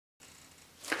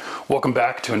Welcome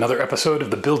back to another episode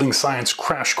of the Building Science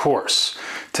Crash Course.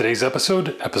 Today's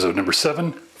episode number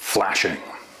 7, flashing.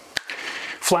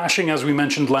 Flashing, as we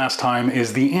mentioned last time,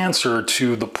 is the answer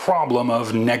to the problem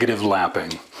of negative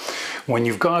lapping. When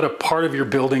you've got a part of your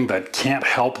building that can't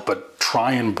help but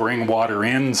try and bring water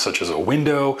in, such as a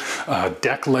window, a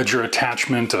deck ledger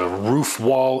attachment, a roof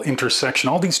wall intersection,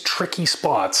 all these tricky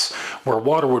spots where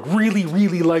water would really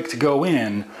like to go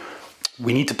in,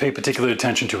 we need to pay particular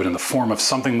attention to it in the form of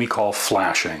something we call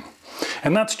flashing.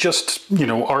 And that's just,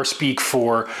 our speak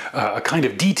for a kind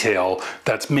of detail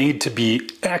that's made to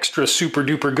be extra super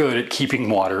duper good at keeping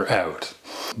water out.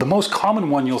 The most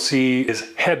common one you'll see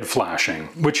is head flashing,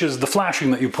 which is the flashing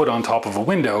that you put on top of a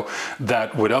window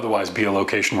that would otherwise be a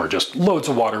location where just loads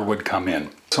of water would come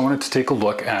in. So I wanted to take a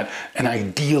look at an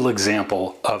ideal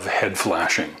example of head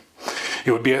flashing.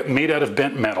 It would be made out of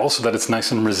bent metal so that it's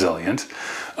nice and resilient.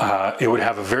 It would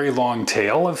have a very long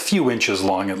tail, a few inches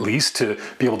long at least, to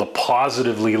be able to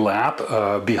positively lap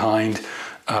behind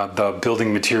the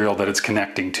building material that it's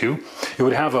connecting to. It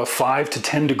would have a 5 to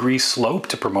 10 degree slope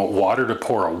to promote water to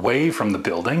pour away from the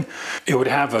building. It would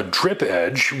have a drip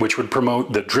edge, which would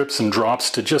promote the drips and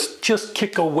drops to just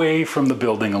kick away from the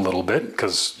building a little bit,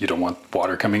 because you don't want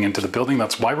water coming into the building.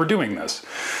 That's why we're doing this.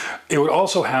 It would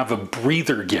also have a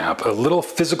breather gap, a little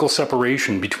physical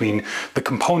separation between the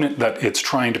component that it's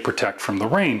trying to protect from the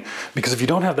rain, because if you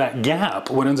don't have that gap,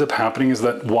 what ends up happening is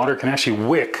that water can actually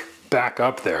wick back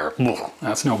up there. Ugh,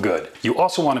 that's no good. You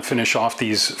also want to finish off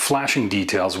these flashing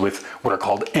details with what are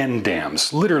called end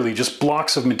dams. Literally just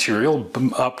blocks of material,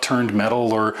 upturned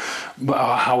metal, or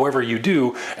however you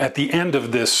do, at the end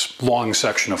of this long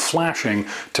section of flashing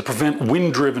to prevent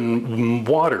wind-driven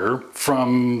water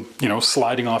from,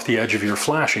 sliding off the edge of your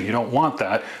flashing. You don't want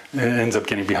that. It ends up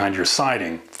getting behind your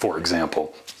siding, for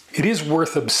example. It is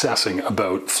worth obsessing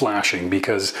about flashing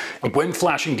because when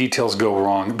flashing details go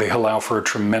wrong, they allow for a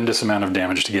tremendous amount of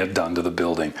damage to get done to the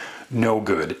building. No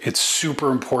good. It's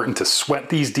super important to sweat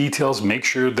these details, make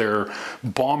sure they're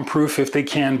bomb-proof if they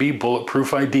can be,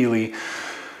 bulletproof ideally,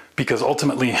 because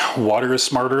ultimately water is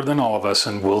smarter than all of us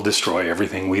and will destroy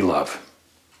everything we love.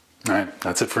 All right,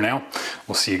 that's it for now.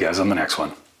 We'll see you guys on the next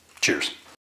one. Cheers.